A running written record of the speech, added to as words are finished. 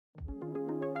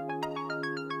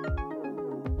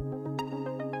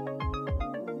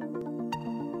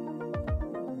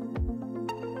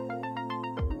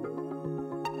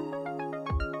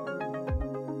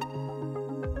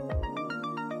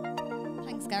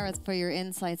Gareth, for your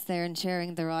insights there and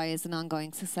sharing the rise and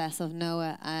ongoing success of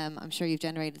Noah. I'm sure you've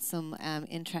generated some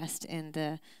interest in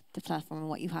the platform and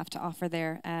what you have to offer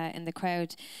there in the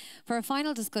crowd. For our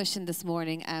final discussion this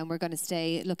morning, we're going to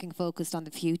stay looking focused on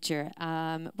the future.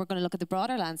 We're going to look at the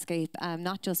broader landscape,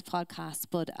 not just podcasts,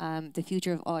 but the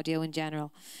future of audio in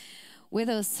general. With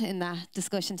us in that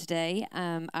discussion today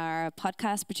are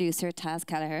podcast producer Taz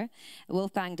Kelleher,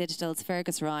 Wolfgang Digital's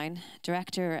Fergus Ryan,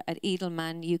 director at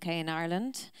Edelman UK and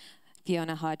Ireland,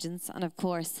 Fiona Hodgins, and of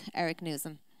course, Eric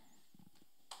Newsom.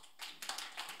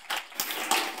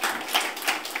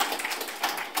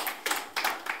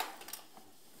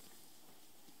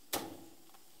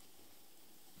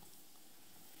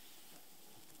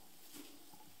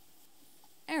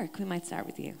 Eric, we might start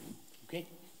with you. Okay.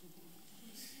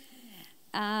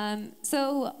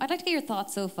 So I'd like to get your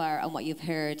thoughts so far on what you've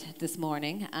heard this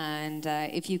morning, and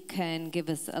if you can give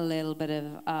us a little bit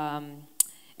of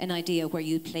an idea where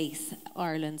you place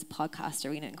Ireland's podcast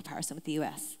arena in comparison with the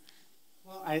US.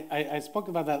 Well, I spoke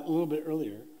about that a little bit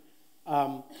earlier.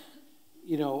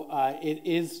 It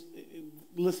is,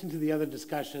 listening to the other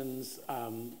discussions,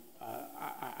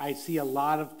 I see a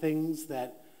lot of things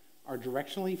that are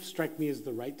directionally strike me as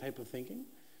the right type of thinking,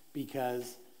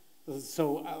 because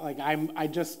I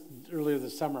just earlier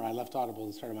this summer I left Audible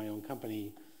and started my own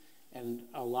company, and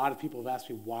a lot of people have asked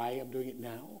me why I'm doing it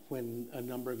now, when a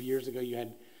number of years ago you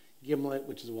had Gimlet,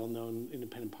 which is a well-known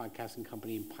independent podcasting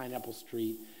company, and Pineapple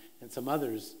Street, and some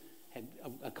others had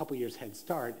a couple years head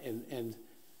start, and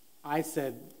I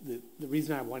said that the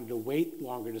reason I wanted to wait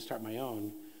longer to start my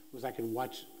own was I could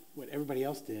watch what everybody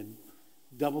else did,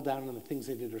 double down on the things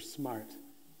they did are smart,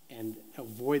 and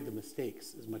avoid the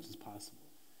mistakes as much as possible.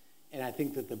 And I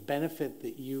think that the benefit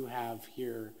that you have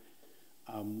here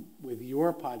with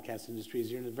your podcast industry is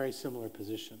you're in a very similar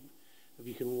position. If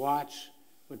you can watch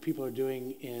what people are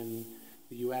doing in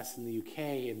the US and the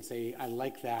UK and say, I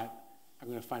like that, I'm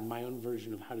going to find my own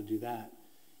version of how to do that.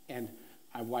 And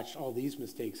I watched all these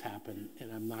mistakes happen,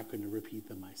 and I'm not going to repeat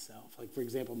them myself. Like, for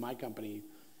example, my company,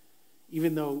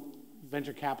 even though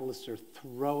venture capitalists are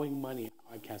throwing money at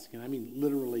podcasting, and I mean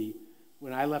literally,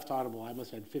 when I left Audible, I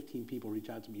must have had 15 people reach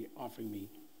out to me offering me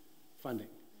funding,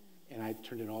 and I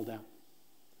turned it all down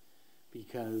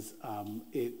because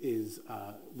it is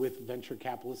with venture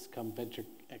capitalists come venture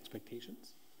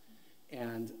expectations.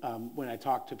 And when I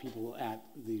talked to people at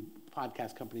the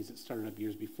podcast companies that started up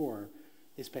years before,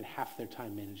 they spent half their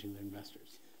time managing their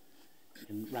investors,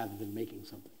 and rather than making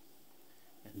something.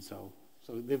 And so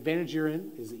the advantage you're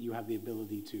in is that you have the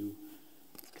ability to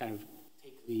kind of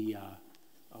take the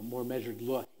a more measured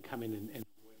look and come in and avoid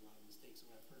a lot of mistakes.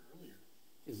 What I've heard earlier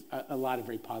is a lot of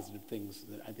very positive things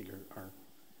that I think are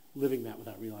living that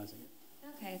without realizing it.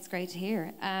 Okay, it's great to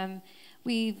hear.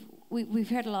 We've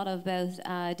heard a lot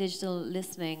about digital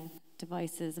listening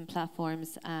devices and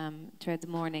platforms throughout the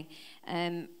morning,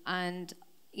 and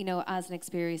as an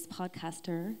experienced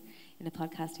podcaster in a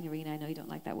podcasting arena, I know you don't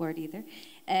like that word either,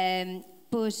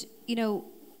 but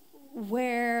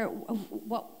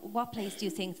what place do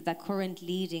you think that current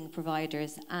leading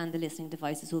providers and the listening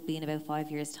devices will be in about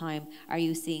 5 years' time? Are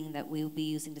you seeing that we'll be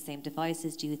using the same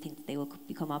devices? Do you think that they will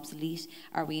become obsolete?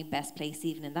 Are we in best place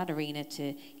even in that arena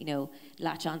to,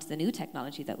 latch onto the new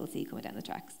technology that we'll see coming down the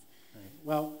tracks? Right.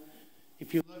 Well,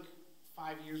 if you look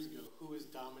 5 years ago, who was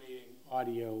dominating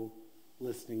audio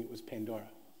listening? It was Pandora.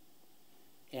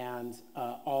 And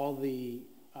all the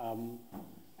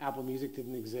Apple Music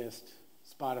didn't exist.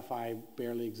 Spotify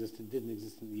barely existed, didn't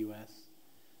exist in the US.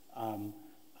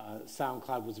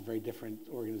 SoundCloud was a very different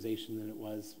organization than it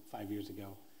was 5 years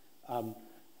ago.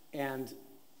 And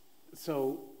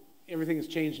so everything has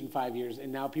changed in 5 years,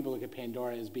 and now people look at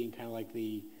Pandora as being kind of like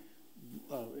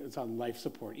it's on life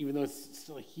support. Even though it's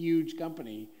still a huge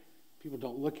company, people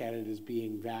don't look at it as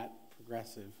being that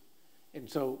progressive. And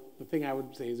so the thing I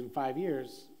would say is in 5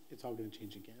 years, it's all going to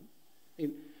change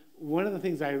again. One of the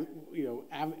things I'm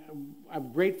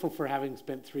grateful for having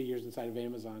spent 3 years inside of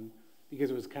Amazon,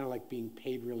 because it was kind of like being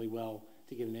paid really well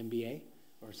to get an MBA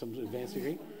or some advanced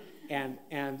degree. And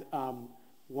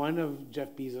one of Jeff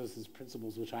Bezos'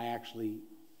 principles, which I actually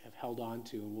have held on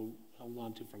to and will hold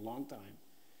on to for a long time,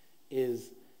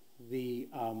 is the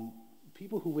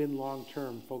people who win long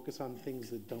term focus on things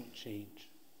that don't change.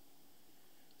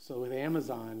 So with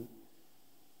Amazon,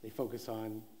 they focus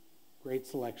on great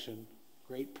selection,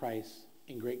 great price,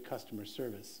 and great customer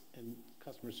service. And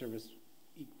customer service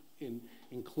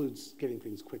includes getting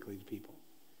things quickly to people.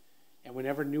 And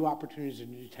whenever new opportunities or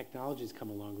new technologies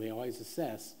come along, they always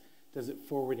assess, does it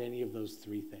forward any of those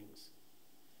three things?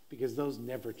 Because those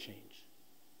never change.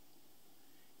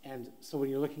 And so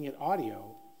when you're looking at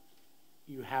audio,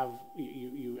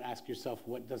 you ask yourself,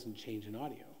 what doesn't change in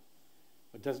audio?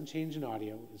 What doesn't change in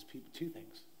audio is two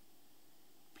things.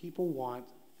 People want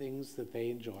things that they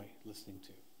enjoy listening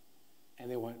to, and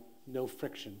they want no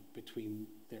friction between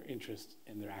their interest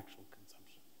and their actual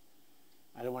consumption.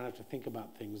 I don't want to have to think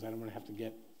about things. I don't want to have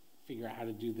to figure out how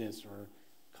to do this or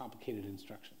complicated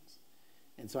instructions.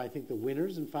 And so I think the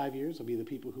winners in 5 years will be the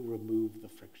people who remove the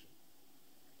friction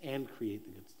and create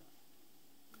the good stuff.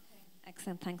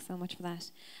 Excellent. Thanks so much for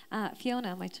that.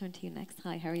 Fiona, I might turn to you next.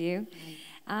 Hi, how are you?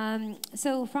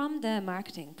 So from the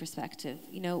marketing perspective,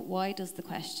 why does the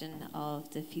question of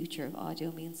the future of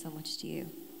audio mean so much to you?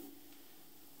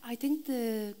 I think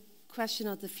the question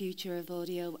of the future of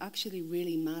audio actually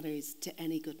really matters to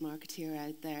any good marketeer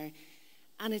out there.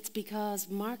 And it's because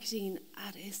marketing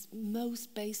at its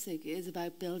most basic is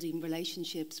about building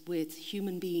relationships with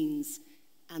human beings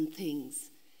and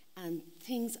things. And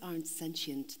things aren't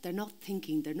sentient. They're not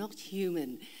thinking. They're not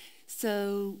human.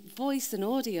 So voice and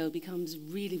audio becomes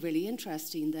really, really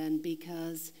interesting then,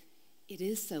 because it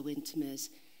is so intimate.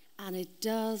 And it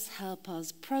does help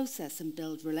us process and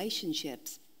build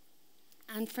relationships.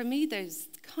 And for me, there's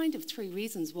kind of 3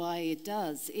 reasons why it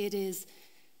does. It is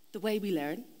the way we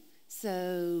learn.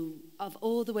 So of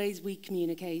all the ways we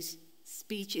communicate,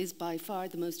 speech is by far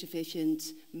the most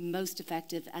efficient, most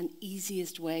effective, and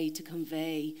easiest way to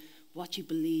convey what you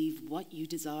believe, what you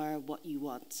desire, what you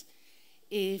want.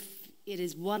 If it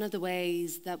is one of the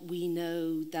ways that we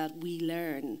know that we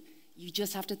learn, you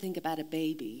just have to think about a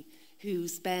baby who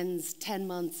spends 10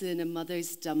 months in a mother's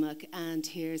stomach and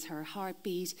hears her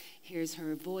heartbeat, hears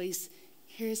her voice,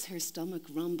 hears her stomach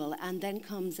rumble, and then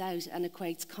comes out and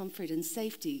equates comfort and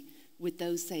safety with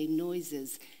those same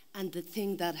noises. And the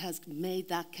thing that has made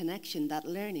that connection, that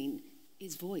learning,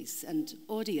 is voice and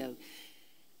audio.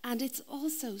 And it's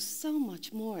also so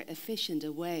much more efficient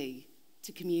a way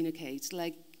to communicate.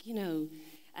 Like,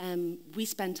 we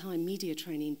spend time media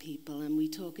training people, and we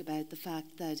talk about the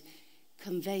fact that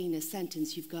conveying a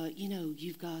sentence, you've got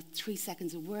 3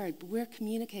 seconds a word, but we're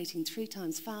communicating 3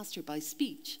 times faster by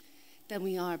speech than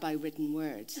we are by written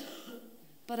words.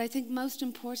 But I think most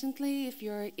importantly, if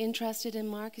you're interested in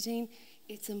marketing,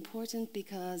 it's important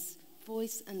because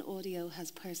voice and audio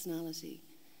has personality,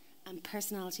 and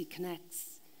personality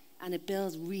connects, and it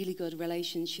builds really good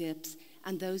relationships,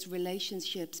 and those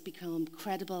relationships become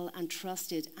credible and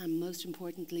trusted, and most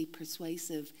importantly,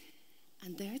 persuasive.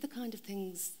 And they're the kind of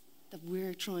things that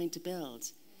we're trying to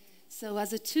build. So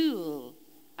as a tool,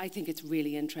 I think it's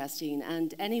really interesting,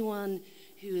 and anyone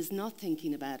who is not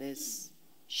thinking about it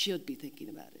should be thinking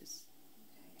about it.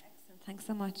 Okay, excellent. Thanks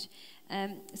so much.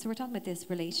 So we're talking about this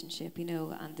relationship,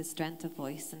 and the strength of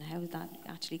voice and how that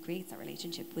actually creates that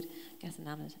relationship with, I guess,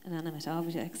 inanimate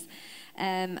objects.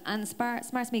 And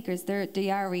smart speakers, they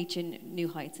are reaching new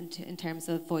heights in terms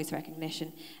of voice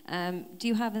recognition. Do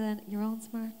you have your own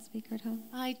smart speaker at home?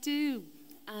 I do,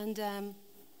 and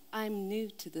I'm new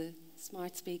to the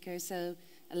smart speaker, so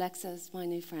Alexa's my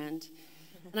new friend.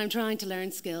 And I'm trying to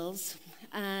learn skills,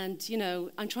 and,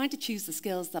 I'm trying to choose the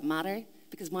skills that matter,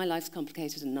 because my life's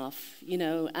complicated enough,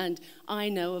 and I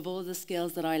know of all the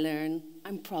skills that I learn,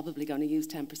 I'm probably going to use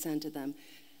 10% of them.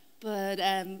 But,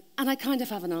 and I kind of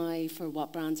have an eye for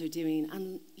what brands are doing.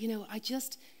 And,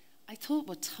 I thought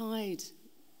what Tide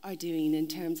are doing in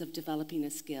terms of developing a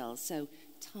skill. So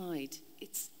Tide,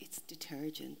 it's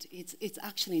detergent. It's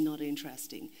actually not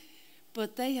interesting.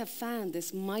 But they have found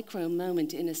this micro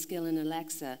moment in a skill in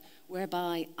Alexa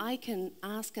whereby I can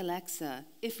ask Alexa,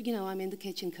 if, I'm in the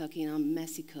kitchen cooking, I'm a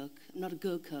messy cook, I'm not a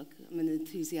good cook, I'm an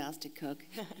enthusiastic cook,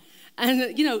 and,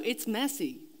 it's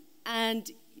messy. And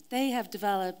they have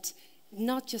developed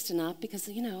not just an app, because,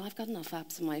 I've got enough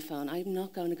apps on my phone. I'm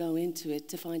not going to go into it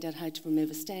to find out how to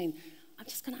remove a stain. I'm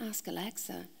just going to ask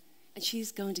Alexa, and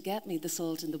she's going to get me the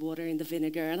salt and the water and the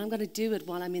vinegar, and I'm going to do it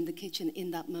while I'm in the kitchen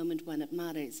in that moment when it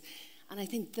matters. And I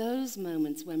think those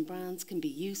moments when brands can be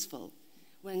useful,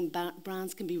 when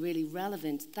brands can be really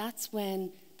relevant, that's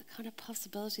when the kind of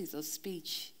possibilities of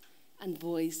speech and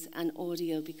voice and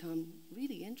audio become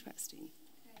really interesting.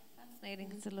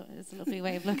 Fascinating. It's a lovely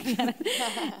way of looking at it.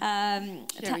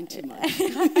 Sharing too much.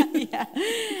 Yeah.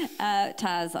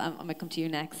 Taz, I'm going to come to you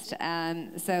next.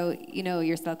 So,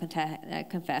 you're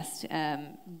self-confessed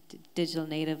digital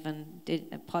native and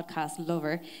podcast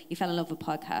lover. You fell in love with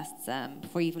podcasts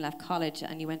before you even left college,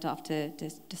 and you went off to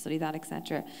study that,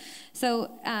 etc.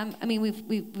 So,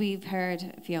 we've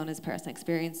heard Fiona's personal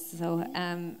experience. So,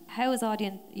 how has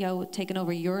audio taken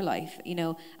over your life?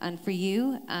 And for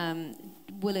you,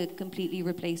 will it completely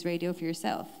replace radio for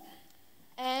yourself?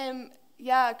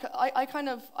 Yeah,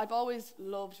 I've always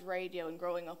loved radio, and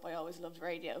growing up I always loved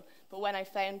radio. But when I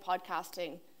found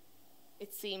podcasting,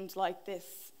 it seemed like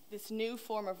this new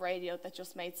form of radio that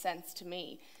just made sense to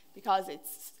me, because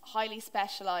it's highly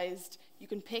specialized. You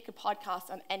can pick a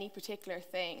podcast on any particular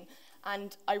thing.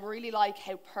 And I really like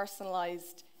how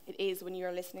personalized it is when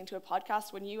you're listening to a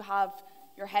podcast. When you have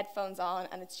your headphones on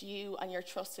and it's you and your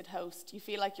trusted host, you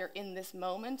feel like you're in this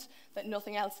moment, that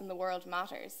nothing else in the world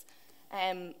matters.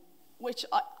 Which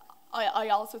I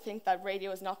also think that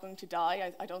radio is not going to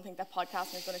die. I don't think that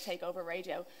podcasting is going to take over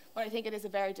radio, but I think it is a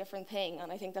very different thing,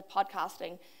 and I think that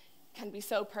podcasting can be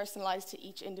so personalized to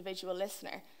each individual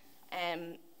listener.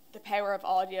 The power of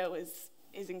audio is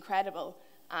incredible,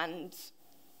 and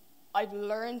I've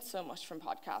learned so much from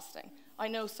podcasting. I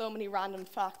know so many random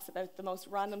facts about the most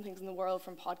random things in the world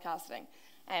from podcasting,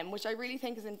 which I really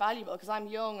think is invaluable, because I'm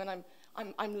young and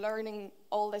I'm learning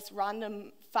all this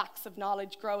random facts of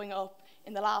knowledge growing up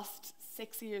in the last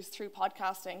 6 years through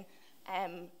podcasting,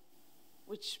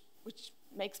 which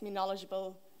makes me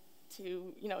knowledgeable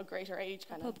to a greater age,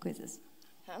 kind of. Pub quizzes.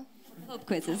 Huh? Pub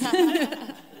quizzes.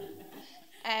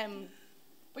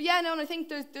 But yeah, no, and I think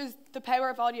there's the power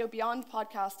of audio beyond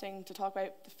podcasting. To talk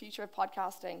about the future of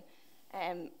podcasting,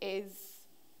 is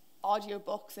audio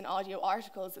books and audio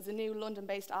articles. There's a new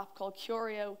London-based app called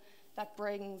Curio that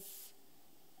brings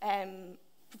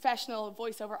professional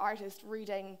voiceover artists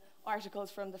reading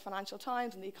articles from the Financial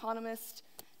Times and the Economist,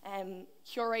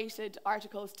 curated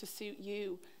articles to suit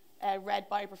you, read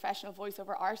by a professional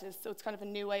voiceover artist. So it's kind of a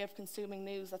new way of consuming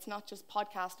news that's not just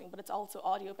podcasting, but it's also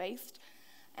audio-based.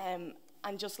 And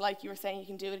just like you were saying, you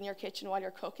can do it in your kitchen while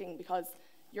you're cooking, because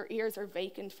your ears are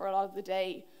vacant for a lot of the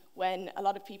day. When a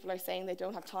lot of people are saying they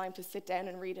don't have time to sit down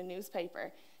and read a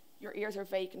newspaper, your ears are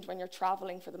vacant when you're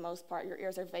traveling for the most part. Your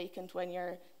ears are vacant when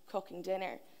you're cooking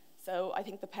dinner. So I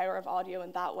think the power of audio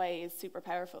in that way is super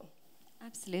powerful.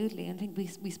 Absolutely. I think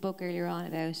we spoke earlier on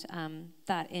about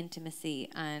that intimacy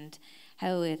and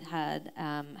how it had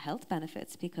health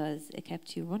benefits, because it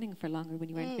kept you running for longer when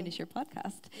you went to finish your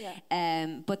podcast.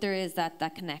 Yeah. But there is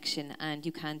that connection, and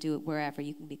you can do it wherever.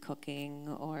 You can be cooking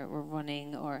or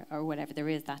running or whatever. There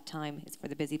is that time. It's for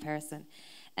the busy person.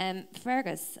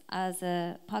 Fergus, as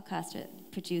a podcast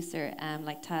producer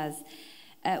like Taz,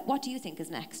 what do you think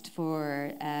is next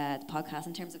for the podcast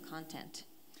in terms of content?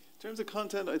 In terms of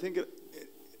content, I think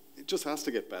it just has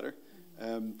to get better.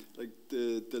 Like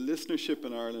the listenership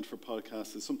in Ireland for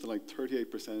podcasts is something like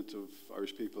 38% of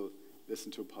Irish people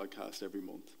listen to a podcast every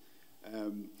month.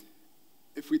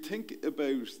 If we think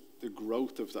about the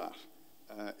growth of that,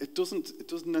 it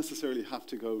doesn't necessarily have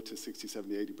to go to 60,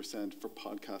 70, 80% for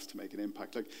podcasts to make an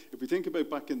impact. Like if we think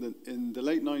about back in the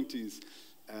late 90s,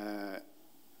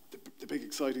 the big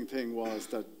exciting thing was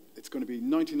that it's going to be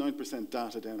 99%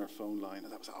 data down our phone line.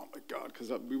 And that was, oh my God,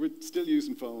 because we were still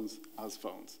using phones as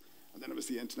phones. And then it was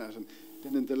the internet. And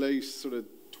then in the late sort of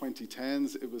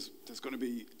 2010s, there's going to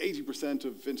be 80%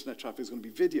 of internet traffic is going to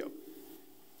be video.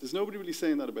 There's nobody really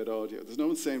saying that about audio. There's no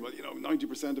one saying, well,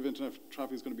 90% of internet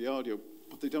traffic is going to be audio,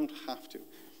 but they don't have to.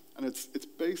 And it's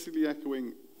basically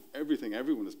echoing everything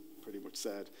everyone has pretty much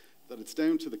said, that it's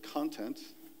down to the content,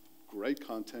 great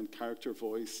content, character,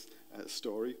 voice,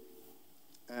 story.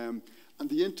 And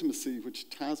the intimacy, which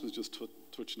Taz was just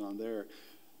touching on there.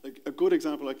 Like a good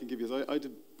example I can give you is I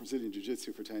did Brazilian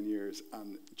Jiu-Jitsu for 10 years,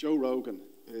 and Joe Rogan,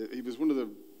 he was one of the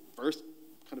first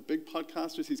kind of big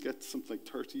podcasters. He's got something like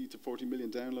 30 to 40 million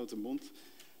downloads a month.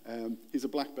 He's a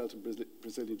black belt in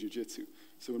Brazilian Jiu-Jitsu.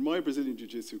 So in my Brazilian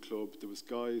Jiu-Jitsu club, there was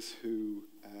guys who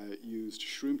used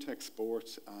Shroom Tech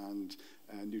Sport and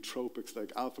nootropics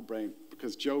like Alpha Brain,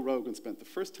 because Joe Rogan spent the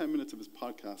first 10 minutes of his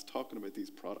podcast talking about these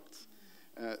products.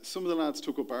 Some of the lads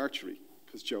took up archery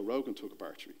because Joe Rogan took up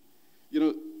archery.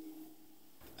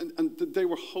 And they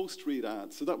were host read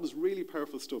ads, so that was really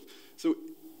powerful stuff. So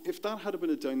if that had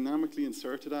been a dynamically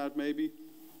inserted ad, maybe,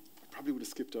 I probably would have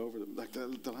skipped over them. Like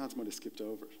the lads might have skipped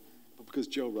over it, but because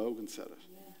Joe Rogan said it.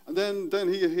 Yeah. And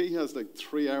then he has like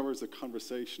 3 hours of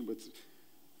conversation with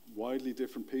widely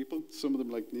different people. Some of them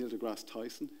like Neil deGrasse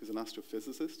Tyson, who's an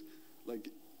astrophysicist. Like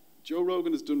Joe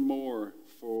Rogan has done more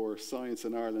for science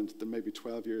in Ireland than maybe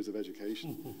 12 years of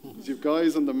education. Because you have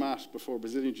guys on the mat before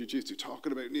Brazilian Jiu-Jitsu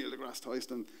talking about Neil deGrasse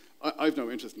Tyson. I've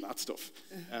no interest in that stuff.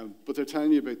 But they're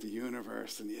telling you about the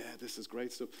universe, and yeah, this is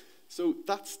great stuff. So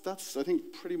that's I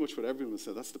think, pretty much what everyone has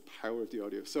said. That's the power of the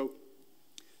audio. So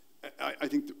I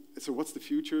think, so what's the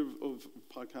future of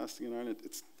podcasting in Ireland?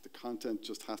 It's the content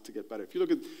just has to get better. If you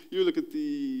look at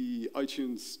the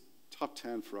iTunes top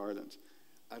 10 for Ireland,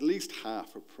 at least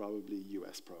half are probably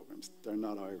US programs. They're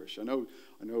not Irish. I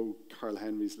know Carl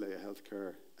Henry's Leia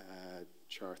Healthcare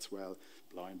charts well.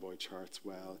 Blind Boy charts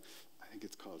well. I think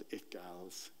it's called It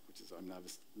Gals, which is, I'm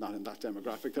not in that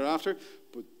demographic thereafter,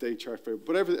 but they chart very,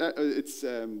 it's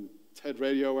TED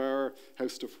Radio Hour, How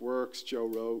Stuff Works, Joe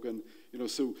Rogan,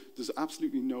 so there's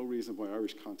absolutely no reason why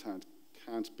Irish content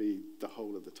can't be the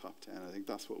whole of the top 10. I think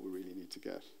that's what we really need to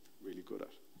get really good at.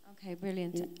 Okay,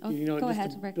 brilliant. Go just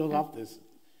ahead. To build off this,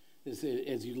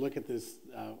 as you look at this,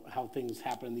 how things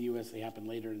happen in the US, they happen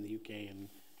later in the UK and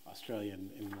Australia,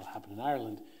 and will happen in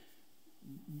Ireland.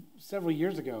 Several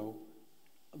years ago,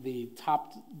 the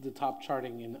top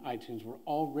charting in iTunes were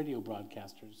all radio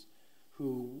broadcasters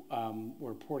who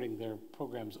were porting their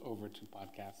programs over to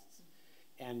podcasts.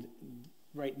 And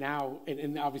right now,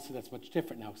 and obviously that's much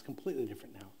different now, it's completely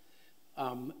different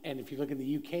now. And if you look in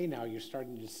the UK now, you're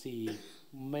starting to see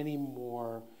many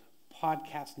more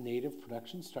podcast native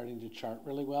productions starting to chart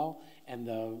really well, and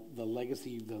the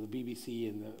legacy, the BBC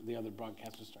and the other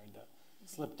broadcasters starting to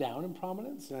slip down in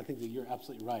prominence. And I think that you're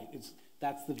absolutely right.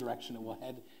 That's the direction it will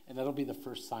head, and that'll be the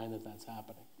first sign that that's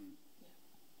happening.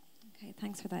 Okay,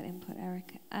 thanks for that input,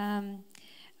 Eric.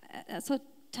 So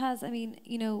Taz, I mean,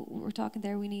 we're talking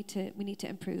there. We need to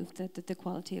improve the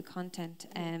quality of content,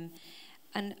 and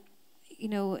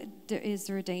is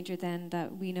there a danger then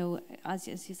that we know, as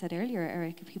you said earlier,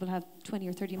 Eric, people have 20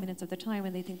 or 30 minutes of their time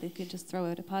and they think they could just throw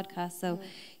out a podcast. So,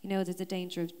 there's a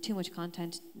danger of too much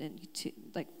content and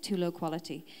too low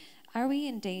quality. Are we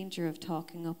in danger of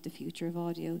talking up the future of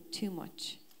audio too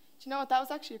much? Do you know what? That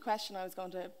was actually a question I was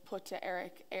going to put to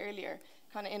Eric earlier,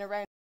 kind of in around